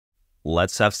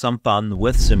Let's have some fun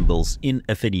with symbols in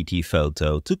Affinity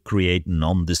Photo to create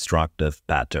non-destructive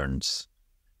patterns.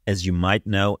 As you might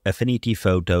know, Affinity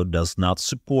Photo does not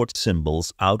support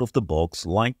symbols out of the box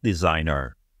like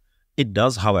Designer. It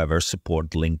does, however,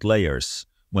 support linked layers.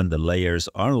 When the layers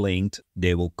are linked,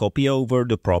 they will copy over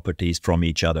the properties from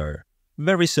each other,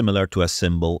 very similar to a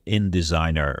symbol in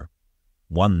Designer.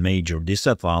 One major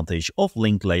disadvantage of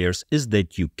linked layers is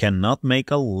that you cannot make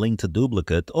a linked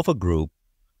duplicate of a group.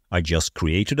 I just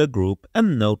created a group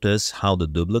and notice how the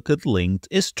duplicate linked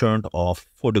is turned off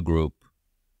for the group.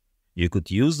 You could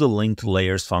use the linked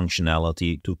layers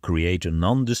functionality to create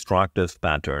non-destructive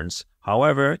patterns.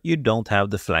 However, you don't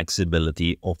have the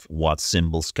flexibility of what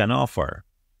symbols can offer.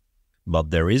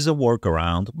 But there is a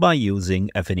workaround by using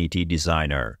Affinity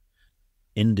Designer.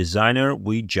 In Designer,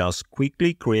 we just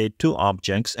quickly create two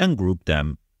objects and group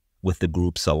them. With the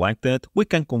group selected, we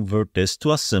can convert this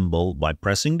to a symbol by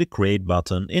pressing the Create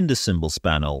button in the Symbols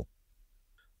panel.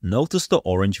 Notice the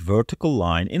orange vertical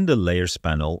line in the Layers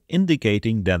panel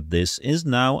indicating that this is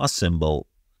now a symbol.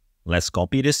 Let's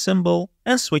copy this symbol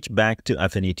and switch back to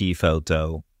Affinity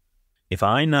Photo. If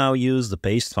I now use the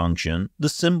paste function, the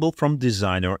symbol from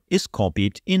Designer is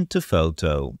copied into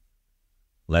Photo.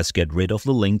 Let's get rid of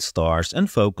the linked stars and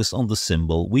focus on the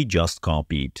symbol we just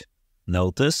copied.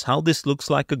 Notice how this looks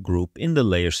like a group in the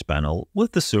Layers panel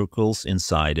with the circles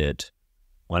inside it.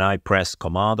 When I press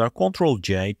Command or Ctrl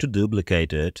J to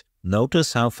duplicate it,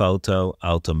 notice how Photo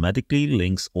automatically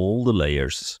links all the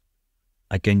layers.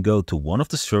 I can go to one of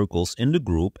the circles in the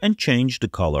group and change the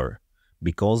color.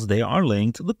 Because they are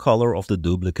linked, the color of the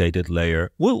duplicated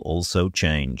layer will also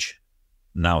change.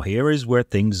 Now here is where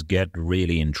things get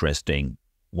really interesting.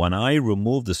 When I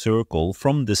remove the circle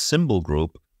from this symbol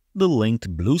group, the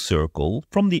linked blue circle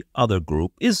from the other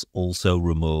group is also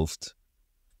removed.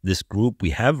 This group we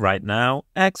have right now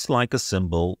acts like a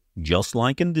symbol, just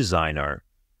like in Designer.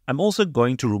 I'm also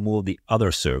going to remove the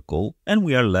other circle and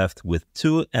we are left with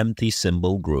two empty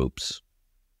symbol groups.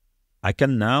 I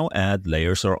can now add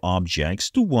layers or objects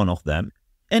to one of them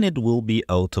and it will be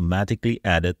automatically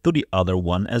added to the other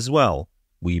one as well.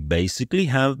 We basically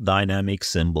have dynamic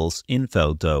symbols in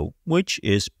Photo, which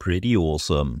is pretty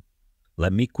awesome.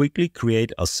 Let me quickly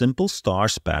create a simple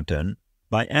stars pattern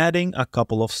by adding a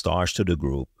couple of stars to the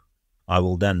group. I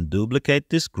will then duplicate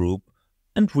this group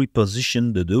and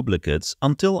reposition the duplicates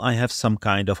until I have some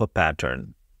kind of a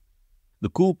pattern. The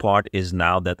cool part is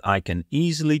now that I can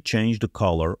easily change the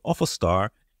color of a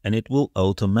star and it will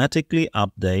automatically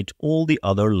update all the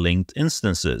other linked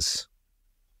instances.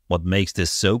 What makes this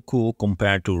so cool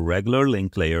compared to regular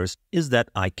linked layers is that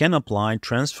I can apply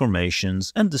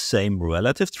transformations and the same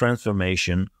relative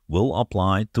transformation will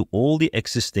apply to all the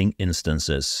existing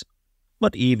instances.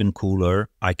 But even cooler,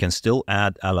 I can still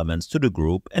add elements to the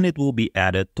group and it will be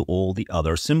added to all the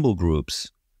other symbol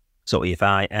groups. So if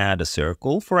I add a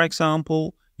circle, for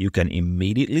example, you can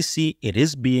immediately see it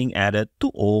is being added to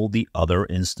all the other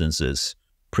instances.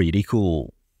 Pretty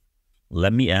cool.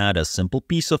 Let me add a simple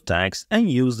piece of text and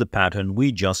use the pattern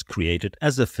we just created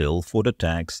as a fill for the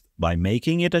text by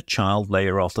making it a child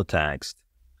layer of the text.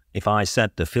 If I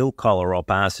set the fill color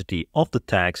opacity of the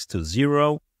text to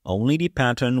 0, only the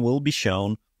pattern will be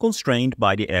shown, constrained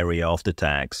by the area of the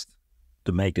text.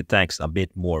 To make the text a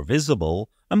bit more visible,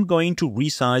 I'm going to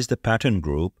resize the pattern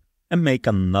group and make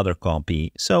another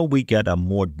copy so we get a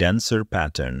more denser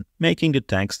pattern, making the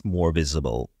text more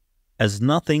visible. As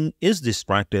nothing is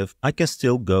destructive, I can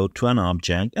still go to an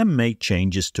object and make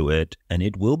changes to it, and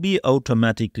it will be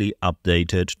automatically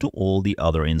updated to all the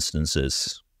other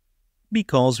instances.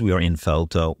 Because we are in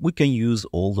Photo, we can use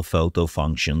all the Photo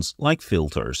functions like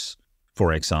filters.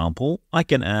 For example, I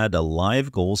can add a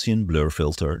live Gaussian blur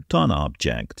filter to an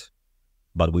object.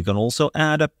 But we can also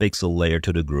add a pixel layer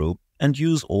to the group and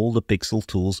use all the pixel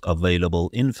tools available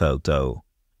in Photo.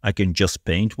 I can just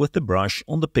paint with the brush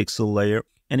on the pixel layer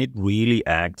and it really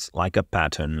acts like a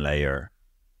pattern layer.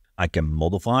 I can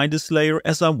modify this layer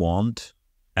as I want,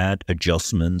 add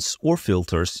adjustments or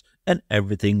filters, and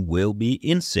everything will be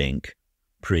in sync.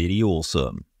 Pretty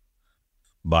awesome.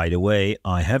 By the way,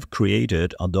 I have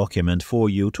created a document for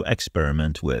you to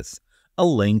experiment with. A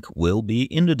link will be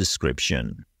in the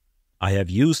description. I have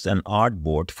used an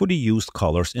artboard for the used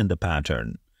colors in the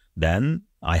pattern. Then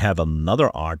I have another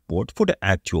artboard for the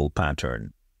actual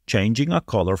pattern. Changing a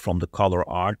color from the color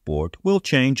artboard will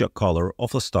change a color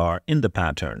of a star in the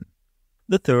pattern.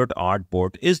 The third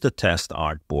artboard is the test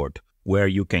artboard, where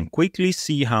you can quickly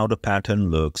see how the pattern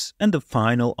looks, and the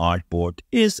final artboard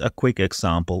is a quick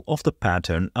example of the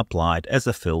pattern applied as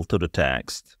a fill to the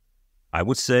text. I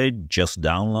would say just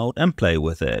download and play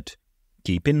with it.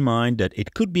 Keep in mind that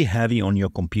it could be heavy on your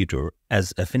computer,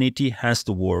 as Affinity has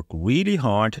to work really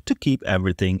hard to keep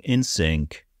everything in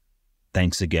sync.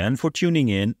 Thanks again for tuning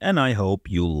in, and I hope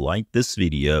you liked this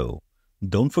video.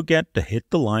 Don't forget to hit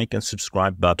the like and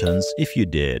subscribe buttons if you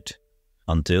did.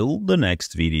 Until the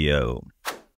next video.